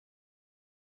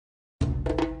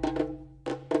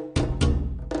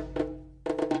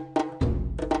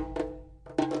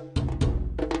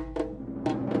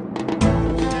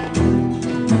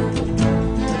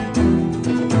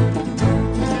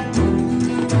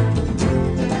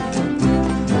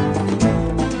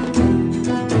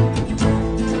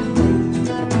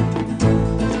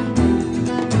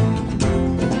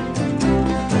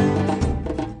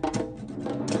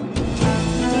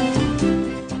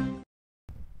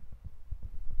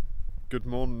Good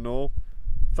morning all.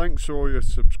 Thanks for all your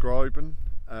subscribing.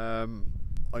 I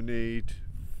need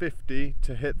 50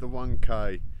 to hit the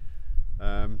 1k.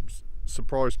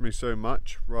 Surprised me so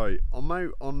much. Right, I'm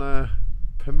out on a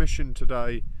permission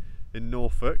today in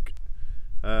Norfolk.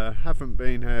 Haven't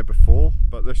been here before,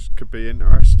 but this could be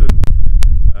interesting.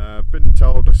 Been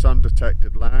told it's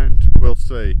undetected land. We'll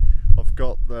see. I've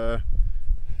got the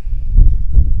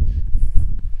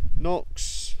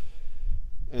Nox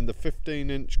and the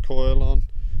 15-inch coil on,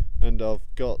 and I've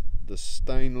got the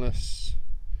stainless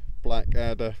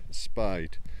Blackadder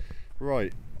spade.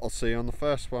 Right, I'll see you on the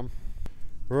first one.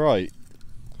 Right,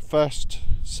 first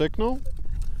signal.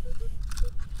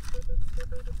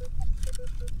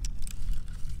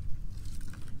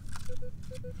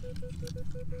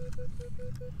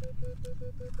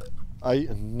 Eight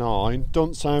and 9,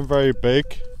 don't sound very big.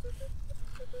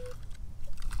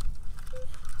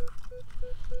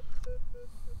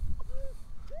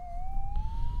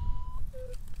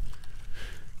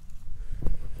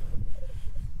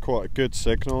 Quite a good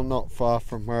signal, not far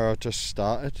from where I just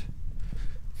started.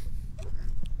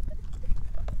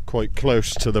 Quite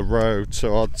close to the road,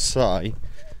 so I'd say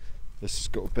this has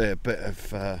got to be a bit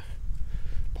of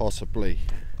possibly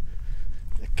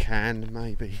a can,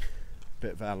 maybe a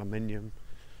bit of aluminium.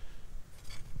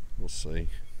 We'll see.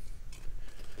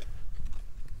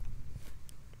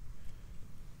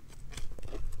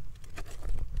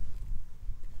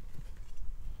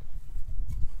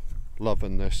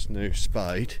 Loving this new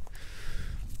spade.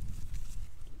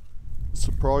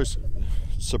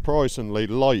 Surprisingly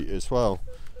light as well.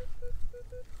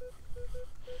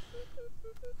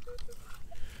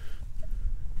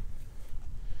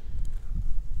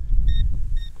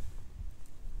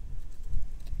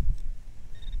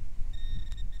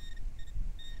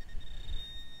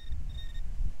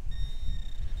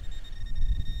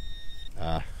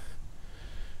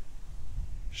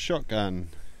 Shotgun.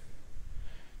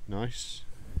 Nice.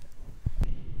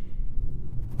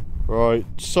 Right,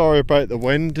 sorry about the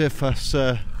wind if that's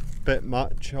a bit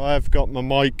much. I have got my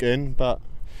mic in, but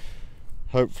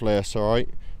hopefully it's alright.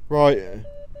 Right,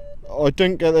 I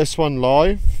didn't get this one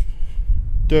live.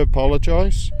 Do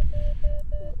apologise.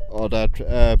 I'd had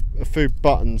a few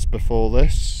buttons before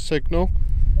this signal.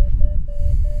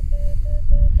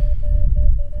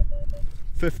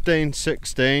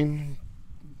 15-16,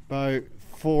 about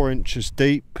 4 inches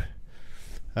deep.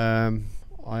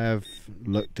 I have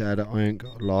looked at it, I ain't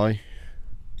gonna lie,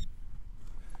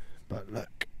 but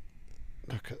look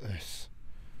at this.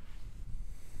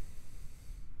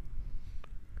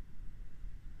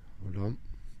 Hold on.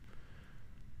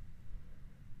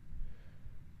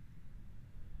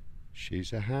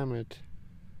 She's a hammered.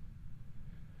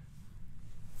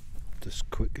 Just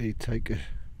quickly take a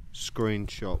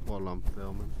screenshot while I'm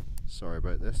filming. Sorry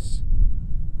about this.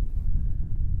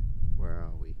 Where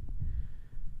are we?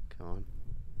 Come on.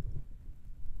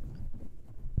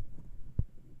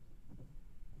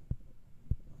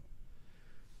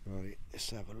 Right, let's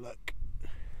have a look.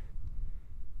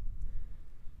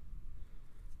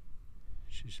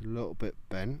 She's a little bit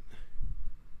bent.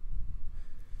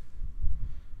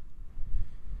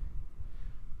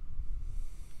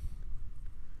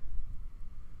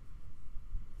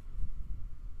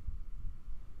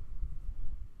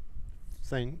 I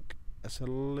think it's a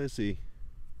Lizzie.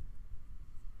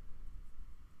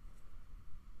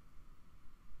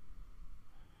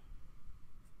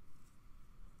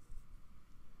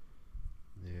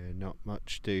 Yeah, not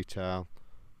much detail.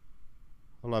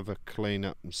 I'll have a clean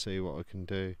up and see what I can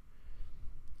do.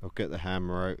 I'll get the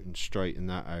hammer out and straighten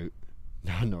that out.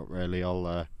 No, not really.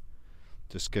 I'll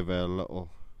just give it a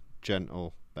little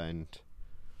gentle bend.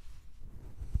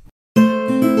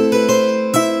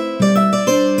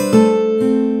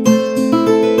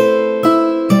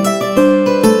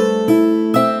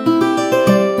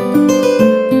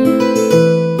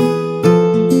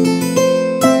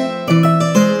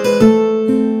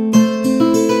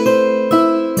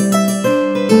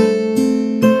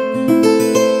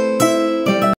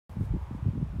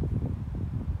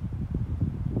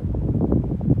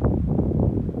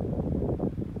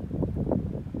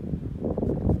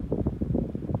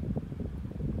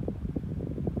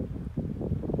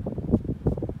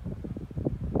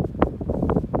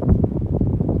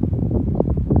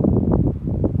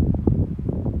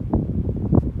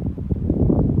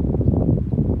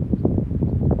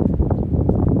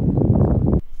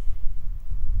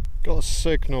 Got a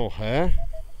signal here.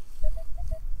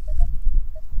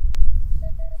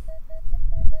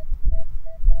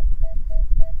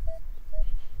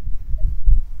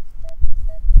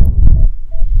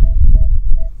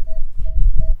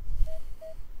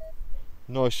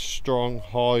 Nice strong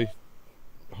high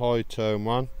high tone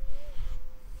one.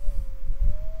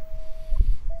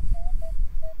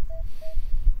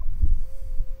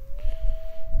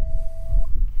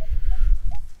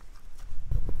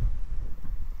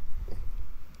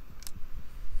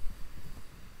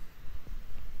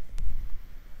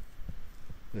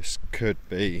 This could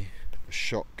be a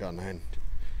shotgun end.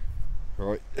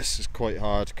 Right, this is quite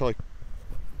hard. Can I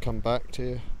come back to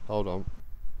you? Hold on.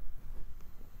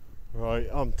 Right,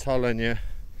 I'm telling you,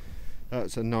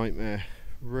 that's a nightmare.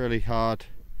 Really hard.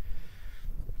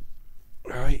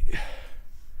 Right.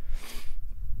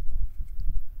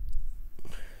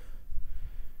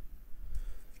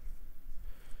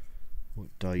 What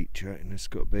date do you reckon it's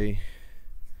got to be?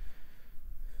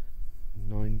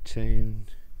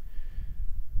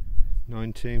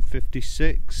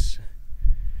 1956.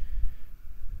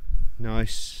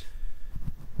 Nice.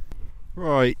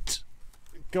 Right,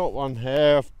 got one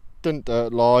here. I didn't do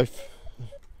it live.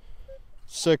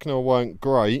 Signal weren't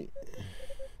great.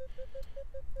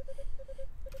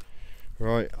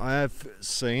 Right, I have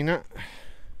seen it.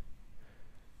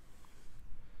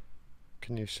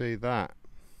 Can you see that?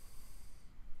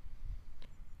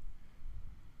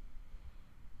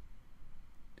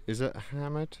 Is it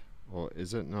hammered or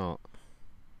is it not?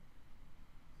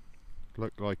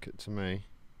 Looked like it to me.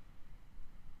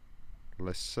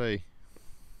 Let's see.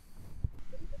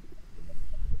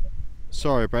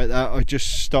 Sorry about that, I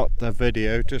just stopped the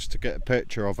video just to get a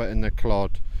picture of it in the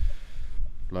clod.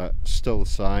 Look, still the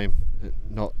same,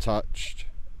 not touched.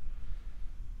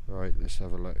 Right, let's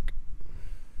have a look.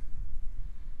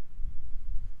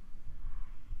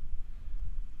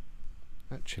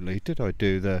 Actually, did I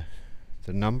do the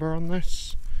number on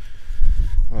this?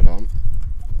 Hold on.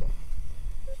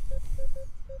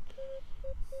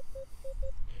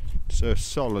 So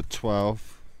solid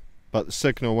 12, but the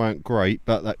signal weren't great,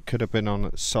 but that could have been on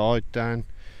its side down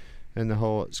in the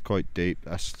hole. It's quite deep.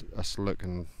 That's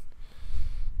looking,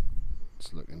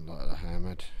 it's looking like a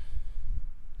hammered.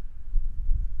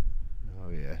 Oh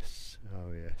yes,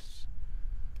 oh yes.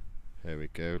 Here we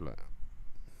go, look.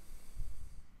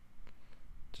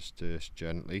 Just do this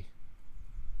gently.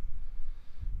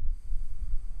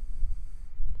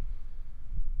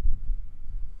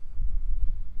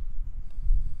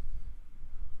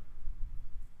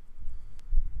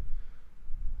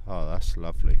 Oh, that's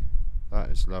lovely. That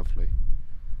is lovely.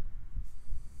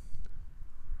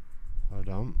 Hold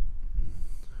on.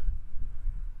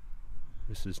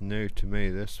 This is new to me,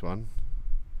 this one.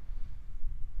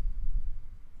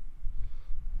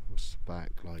 What's the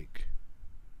back like?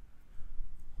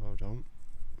 Hold on.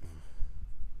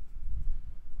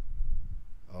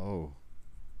 Oh.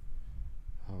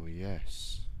 Oh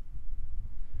yes.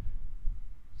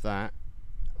 That,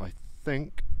 I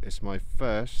think, is my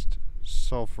first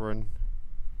sovereign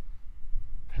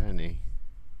penny.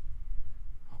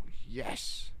 Oh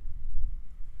yes,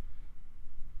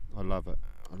 I love it,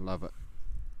 I love it.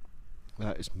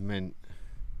 That is mint.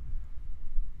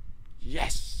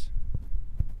 Yes.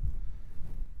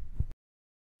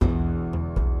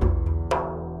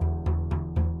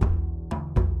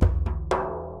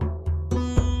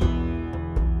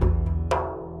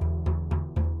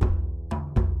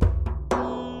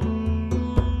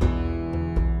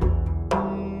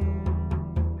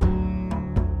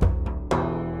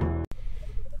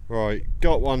 Right,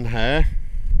 got one here.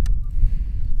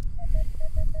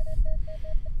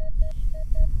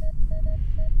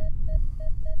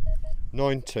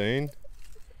 $19.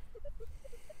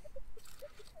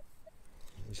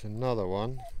 There's another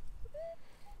one.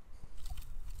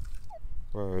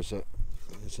 Where is it?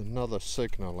 There's another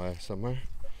signal there somewhere.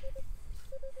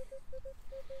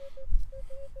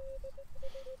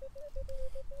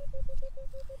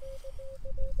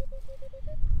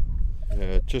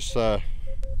 Yeah, just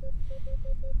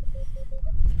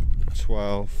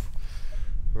 12.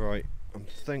 Right, I'm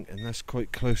thinking that's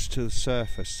quite close to the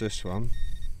surface, this one.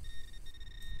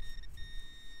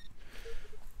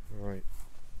 Right,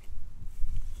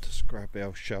 just grab the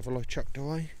old shovel I chucked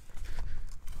away.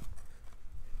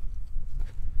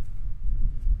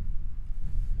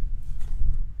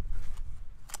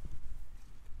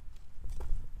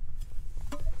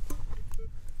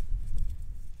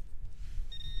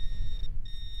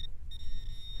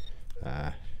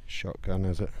 Ah, shotgun,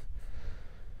 is it?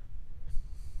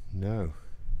 No.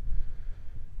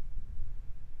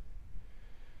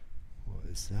 What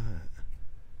is that?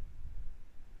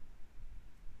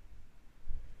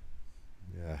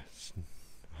 Yes,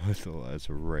 I thought that was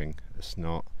a ring. It's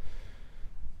not.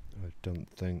 I don't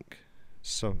think.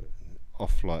 Some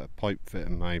off like a pipe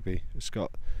fitting maybe. It's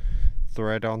got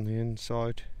thread on the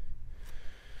inside.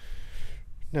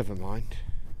 Never mind.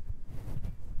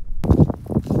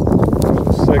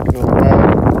 signal there,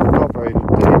 not very deep.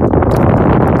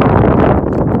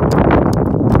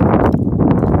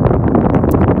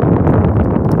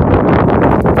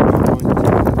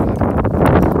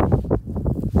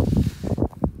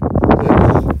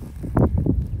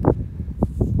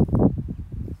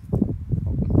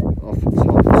 Off the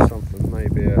top of something,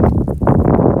 maybe I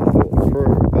thought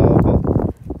through about, but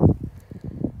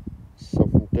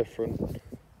something different.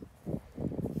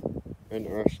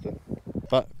 Interesting.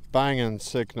 But banging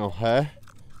signal here.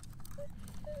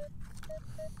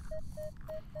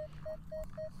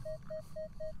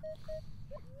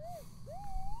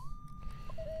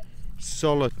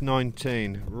 Solid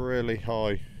 19, really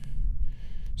high,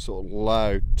 sort of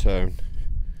loud tone.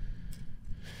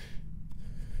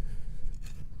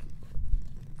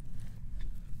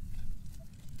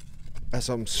 As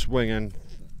I'm swinging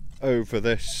over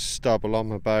this stubble,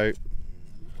 I'm about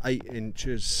 8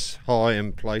 inches high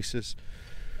in places.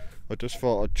 I just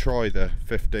thought I'd try the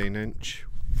 15-inch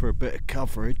for a bit of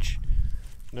coverage,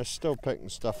 and they're still picking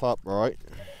stuff up right.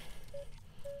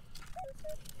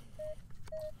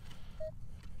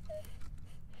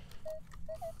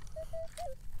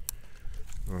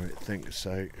 Right, I think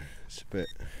so. It's a bit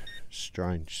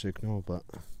strange signal, but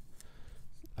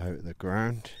out of the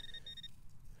ground.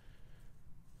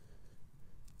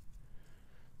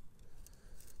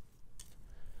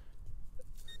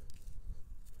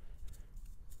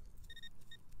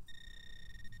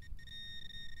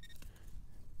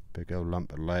 Big old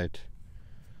lump of lead.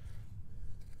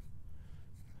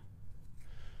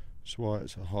 That's why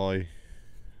it's a high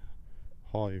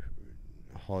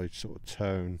sort of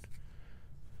tone.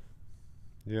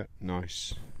 Yeah,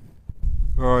 nice.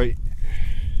 Right,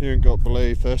 you ain't got to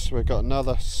believe this. We've got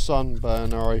another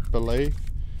sunburner, I believe.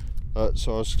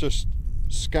 So I was just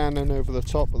scanning over the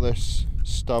top of this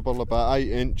stubble, about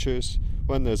 8 inches.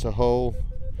 When there's a hole,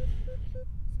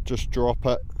 just drop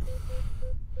it.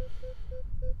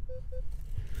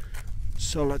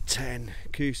 Solid 10,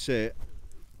 can you see it?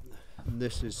 And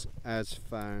this is as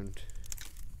found.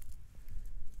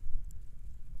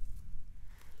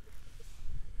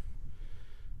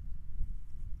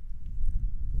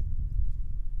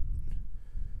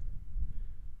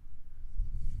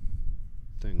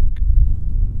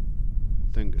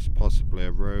 Think it's possibly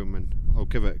a Roman. I'll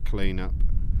give it a clean up.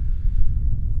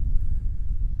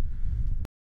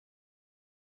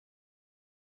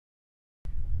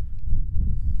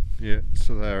 Yeah,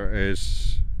 so there it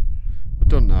is. I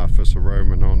don't know if it's a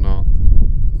Roman or not.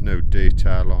 No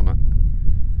detail on it.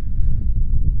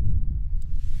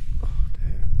 Oh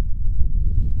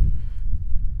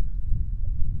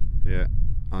dear. Yeah,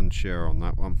 unsure on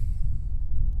that one.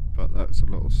 But that's a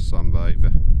little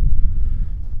sunbather.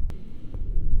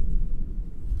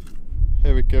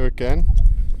 Here we go again.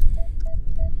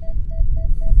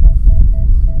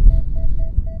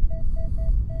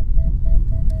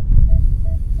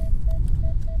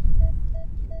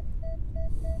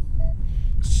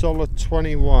 Solid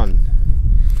 21.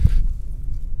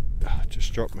 I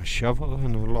just dropped my shovel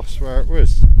and I lost where it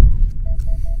was.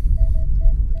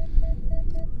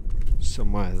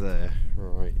 Somewhere there,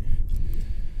 right.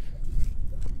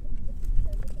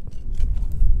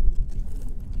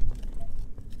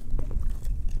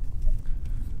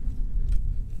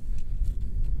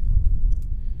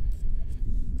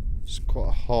 It's quite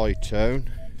a high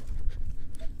tone,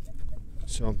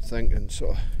 so I'm thinking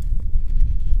sort of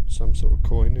some sort of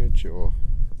coinage, or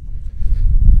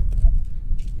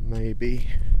maybe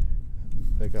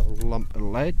they got a lump of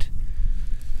lead.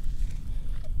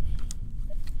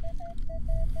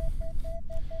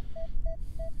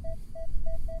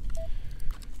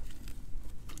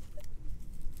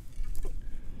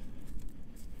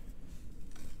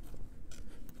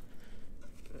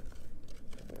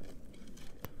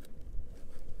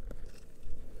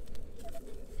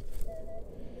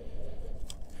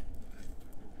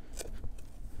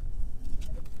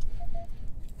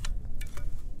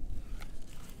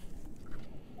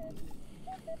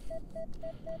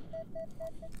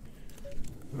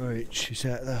 Right, she's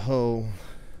at the hole.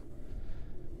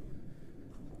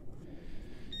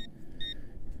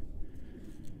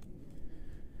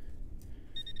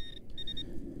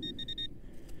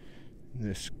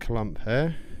 This clump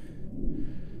here.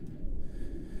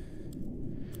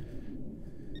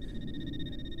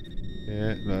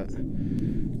 Yeah, look,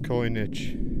 coinage.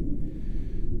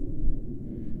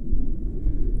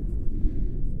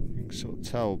 You can sort of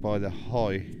tell by the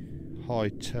high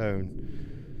tone.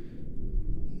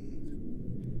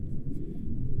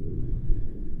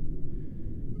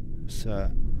 It's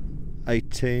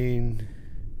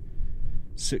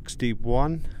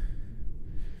 1861.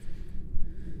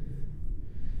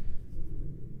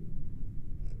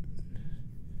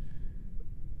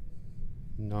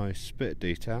 nice bit of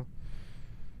detail.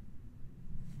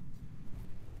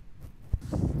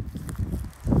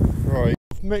 Right,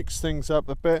 I've mixed things up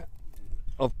a bit.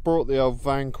 I've brought the old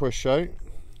Vanquish out.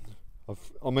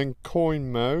 I'm in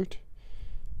coin mode,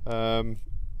 and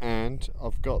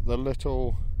I've got the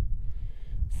little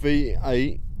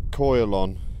V8 coil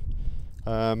on.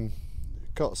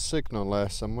 Got a signal there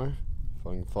somewhere, if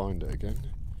I can find it again.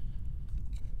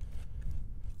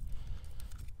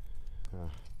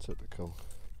 Typical.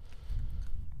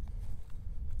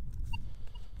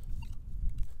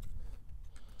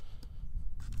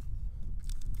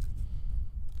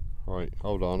 Right,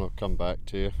 hold on, I'll come back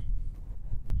to you.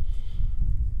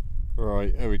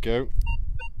 Right, here we go.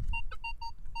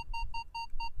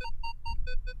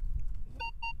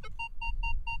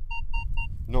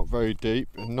 Not very deep,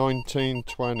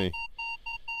 1920.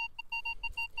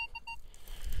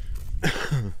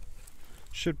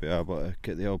 Should be able to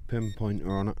get the old pinpointer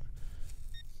on it.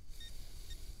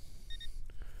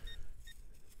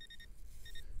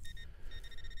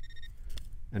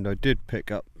 And I did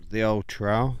pick up the old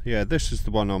trowel. Yeah, this is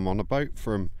the one I'm on about,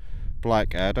 from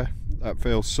Blackadder. That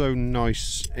feels so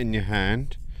nice in your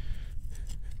hand,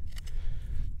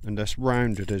 and that's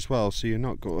rounded as well, so you're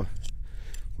not got to,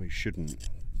 well, you shouldn't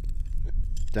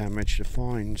damage the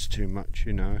fines too much,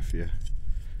 you know, if you're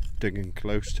digging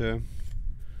close to them.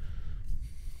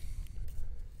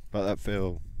 But that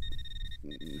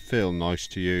feel nice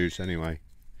to use anyway.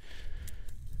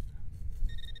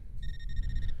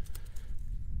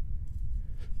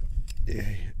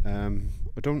 Yeah,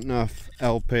 I don't know if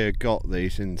LP have got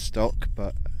these in stock,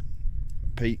 but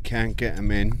Pete can get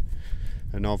them in,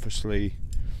 and obviously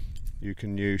you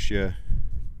can use your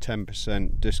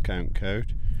 10% discount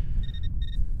code,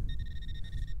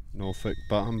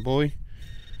 NORFOLKBUTTONBOY.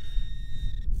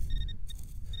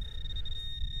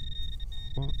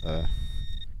 What the?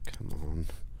 Come on,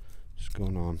 what's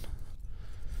going on?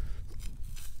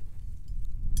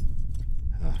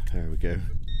 Ah, there we go.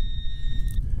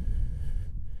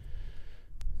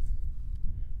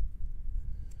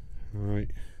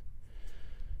 Right,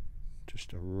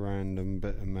 just a random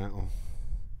bit of metal.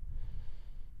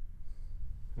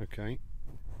 Okay.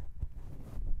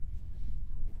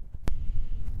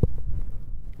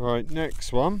 Right,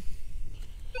 next one.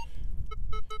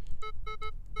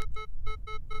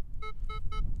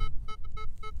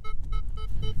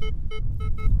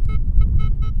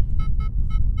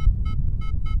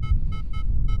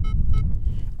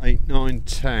 Eight, 9,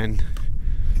 10.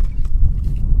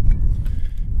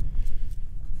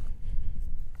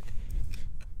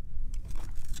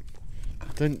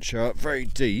 Didn't show up very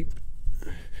deep.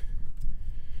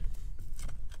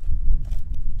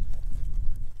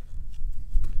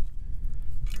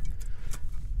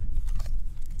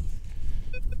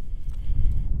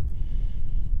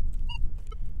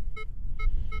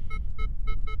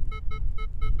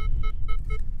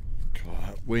 God,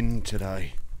 that wind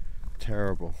today,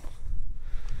 terrible.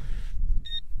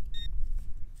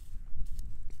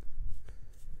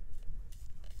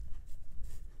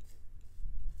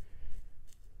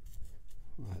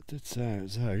 Well, I did say it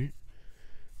was out.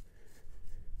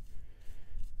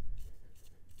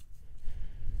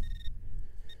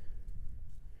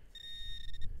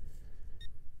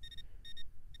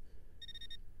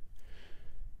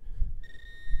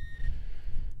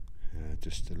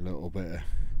 Just a little bit of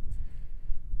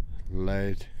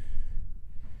lead.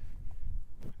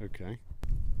 Okay.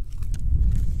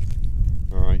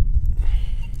 All right.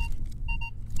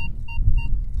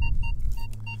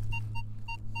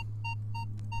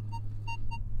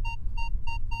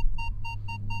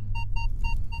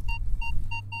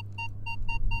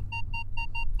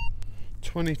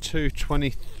 .22,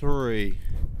 23.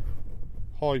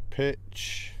 High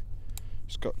pitch.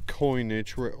 It's got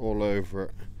coinage writ all over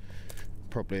it.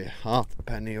 Probably a half a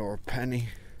penny or a penny.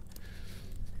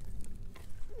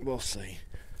 We'll see.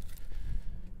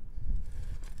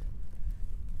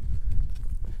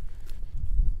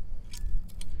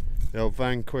 The old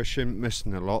Vanquish isn't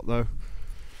missing a lot though.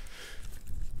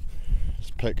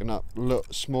 It's picking up little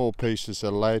small pieces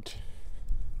of lead.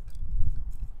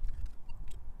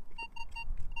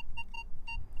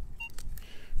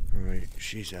 Right,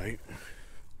 she's out.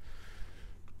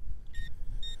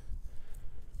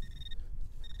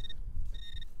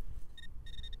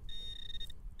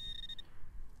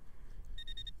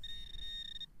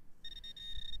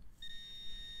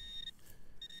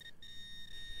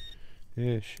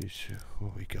 Yeah, she's,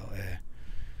 what we got here?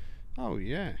 Oh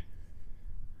yeah,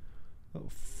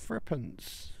 little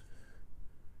frippance.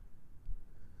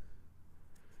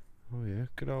 Oh yeah,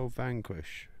 good old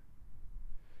Vanquish.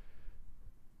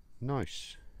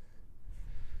 Nice.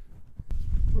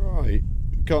 Right,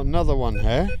 got another one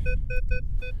here.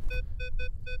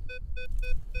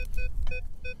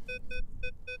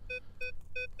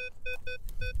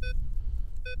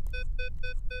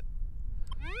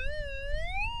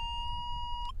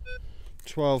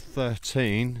 Twelve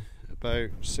 13, about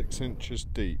 6 inches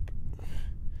deep.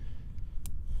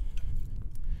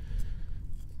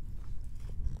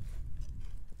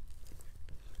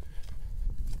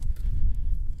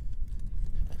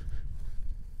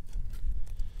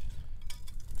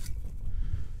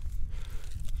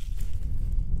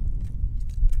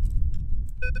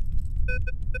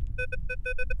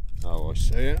 Oh, I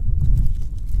see it.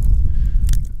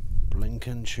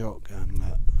 Blinking shotgun,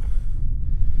 look.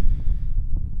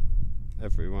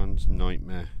 Everyone's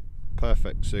nightmare.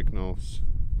 Perfect signals.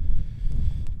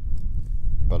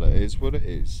 But it is what it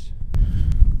is.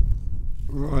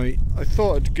 Right, I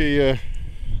thought I'd give you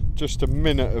just a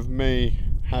minute of me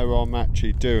how I'm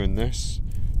actually doing this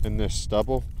in this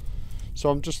stubble. So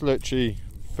I'm just literally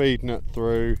feeding it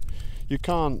through. You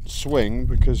can't swing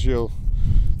because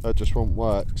that just won't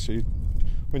work. So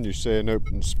when you see an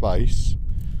open space,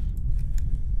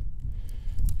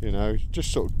 you know,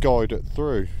 just sort of guide it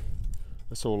through.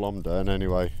 That's all I'm doing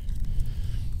anyway.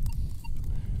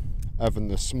 Having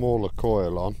the smaller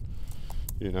coil on,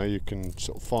 you know, you can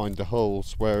sort of find the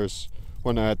holes, whereas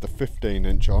when I had the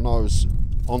 15-inch on, I was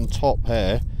on top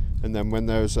here, and then when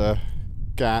there was a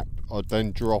gap, I'd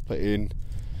then drop it in,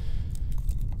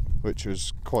 which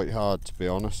was quite hard, to be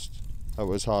honest. That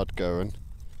was hard going,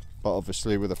 but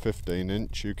obviously with a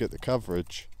 15-inch you get the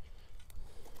coverage.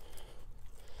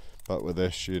 But with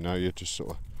this, you know, you just sort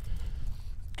of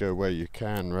go where you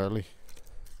can, really.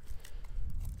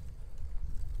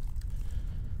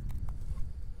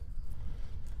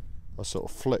 I sort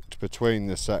of flicked between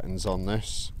the settings on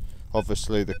this.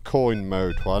 Obviously the coin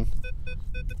mode one.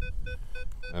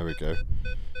 There we go.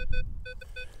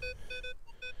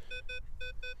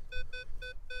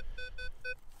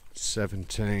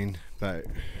 $17, about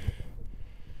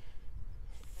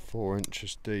 4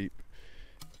 inches deep.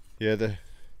 Yeah, the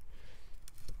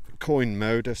coin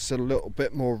mode is a little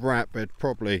bit more rapid,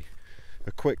 probably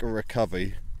a quicker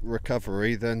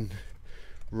recovery than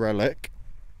relic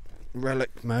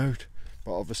mode,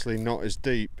 but obviously not as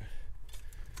deep.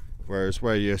 Whereas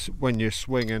when you're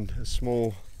swinging a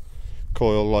small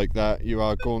coil like that, you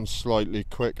are going slightly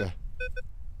quicker.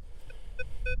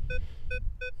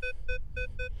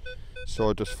 So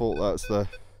I just thought that's the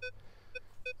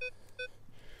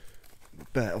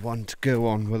better one to go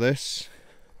on with this.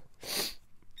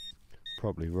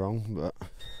 Probably wrong, but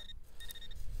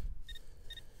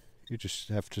you just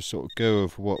have to sort of go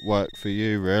with what worked for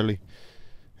you, really.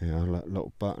 You know, that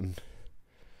little button,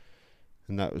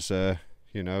 and that was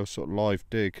you know, sort of live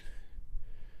dig.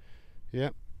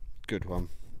 Yep, good one.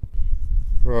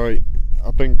 Right,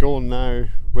 I've been going now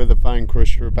with a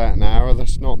Vanquish for about an hour.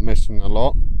 That's not missing a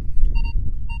lot.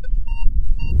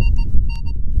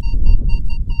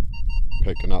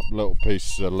 Picking up little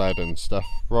pieces of lead and stuff.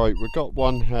 Right, we've got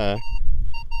one here.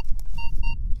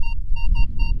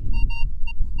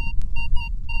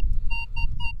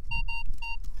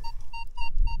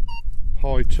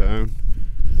 High tone.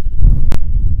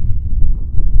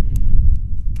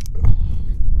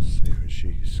 Let's see where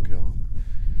she's gone.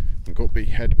 I've got to be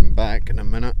heading back in a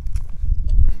minute.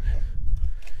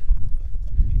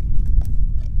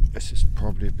 This is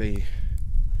probably be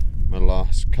my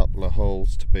last couple of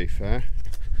holes, to be fair.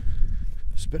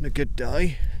 It's been a good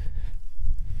day.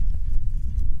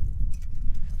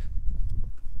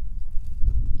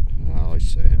 Oh, I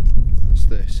see it. That's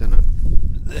this, isn't it?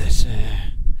 This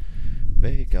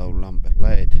big old lump of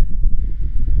lead.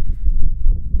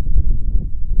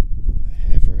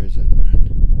 Whatever is it, man?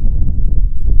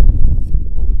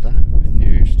 What would that have been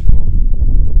used for?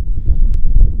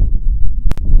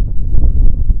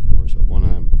 Or is it one of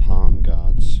them palm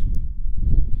guards?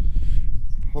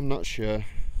 I'm not sure.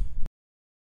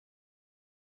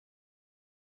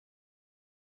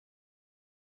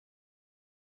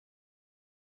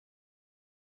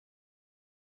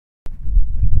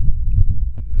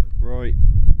 Right,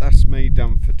 that's me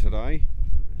done for today.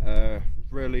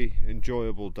 Really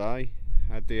enjoyable day.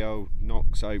 Had the old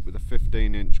Nox out with a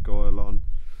 15-inch coil on,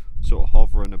 sort of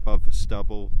hovering above the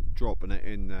stubble, dropping it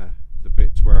in the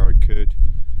bits where I could.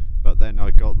 But then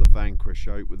I got the Vanquish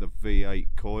out with a V8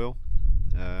 coil.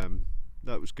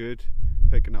 That was good,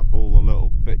 picking up all the little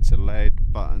bits of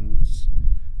lead, buttons.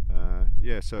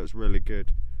 Yeah, so it's really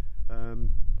good.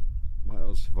 What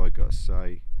else have I got to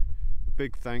say? A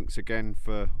big thanks again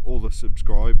for all the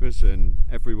subscribers and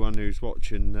everyone who's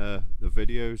watching the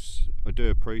videos. I do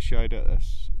appreciate it.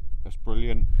 That's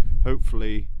brilliant.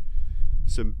 Hopefully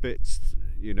some bits,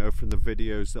 you know, from the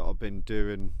videos that I've been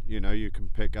doing. You know, you can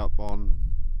pick up on,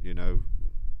 you know,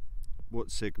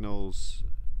 what signals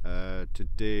to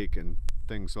dig and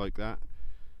things like that.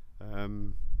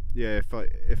 Yeah,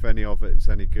 if any of it's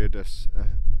any good, that's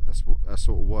sort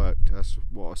of worked. That's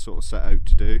what I sort of set out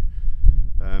to do.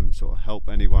 Sort of help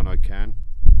anyone I can.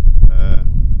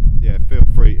 Yeah, feel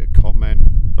free to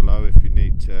comment below if you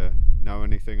need to know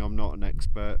anything. I'm not an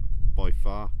expert by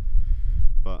far,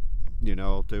 but you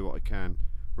know, I'll do what I can.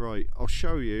 Right, I'll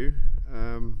show you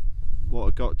what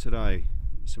I got today.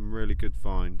 Some really good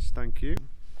finds. Thank you.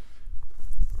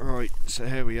 Right, so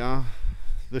here we are.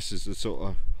 This is the sort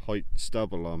of height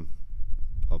stubble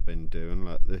I've been doing.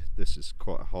 Like this is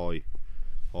quite a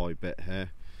high bit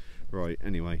here. Right,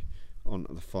 anyway, on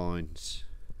to the finds.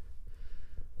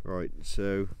 Right,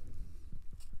 so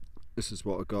this is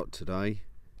what I got today.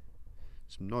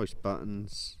 Some nice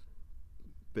buttons,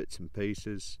 bits and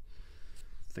pieces.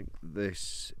 I think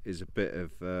this is a bit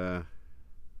of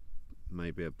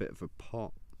maybe a bit of a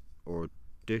pot or a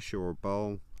dish or a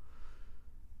bowl.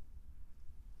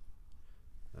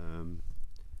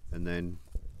 And then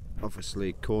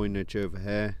obviously coinage over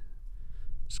here.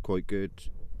 It's quite good.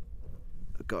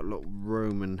 I've got a little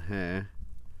Roman here.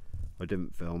 I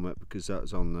didn't film it because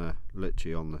that's on the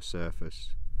literally on the surface,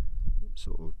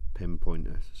 sort of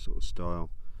pinpointer sort of style.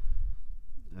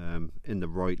 In the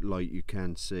right light you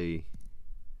can see,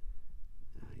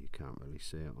 you can't really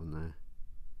see it on there.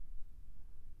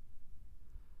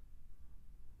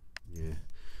 Yeah,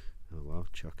 oh well,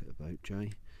 chuck it about,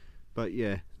 Jay. But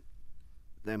yeah,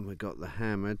 then we got the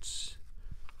hammered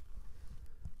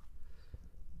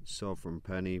sovereign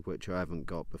penny, which I haven't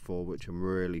got before, which I'm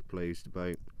really pleased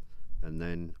about. And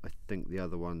then I think the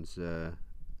other one's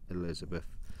Elizabeth.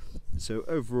 So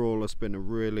overall it's been a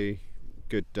really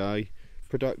good day,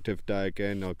 productive day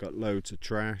again. I've got loads of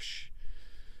trash,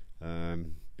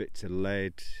 bits of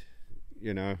lead,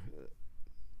 you know,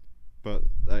 but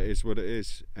that is what it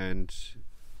is. And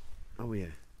oh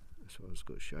yeah, that's what I was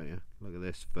going to show you. Look at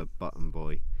this for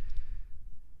BUTTONBOY.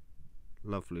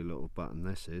 Lovely little button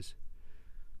this is.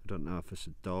 I don't know if it's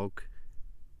a dog.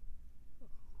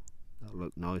 That'll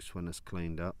look nice when it's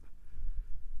cleaned up.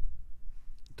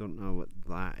 Don't know what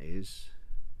that is.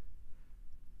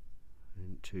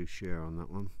 Ain't too sure on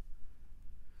that one.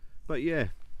 But yeah,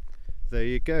 there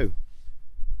you go.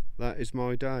 That is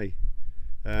my day.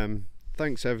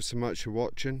 Thanks ever so much for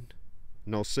watching,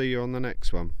 and I'll see you on the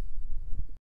next one.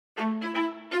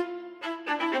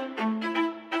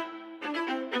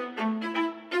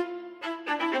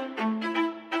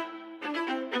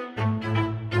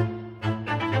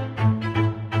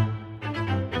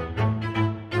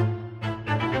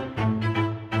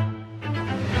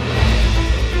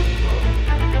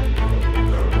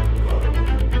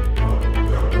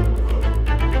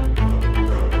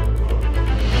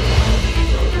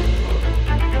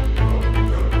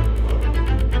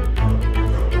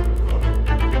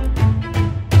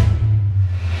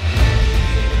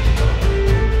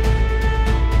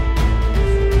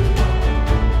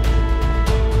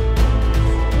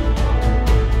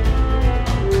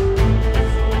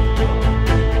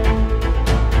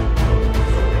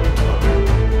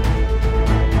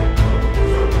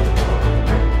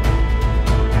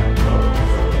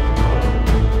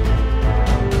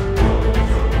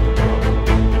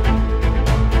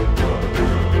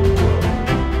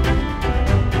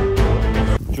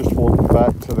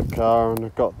 And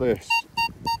I've got this.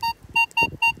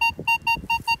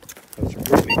 That's a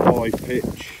really high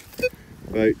pitch,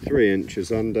 about 3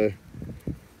 inches under.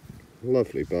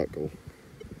 Lovely buckle.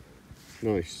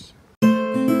 Nice.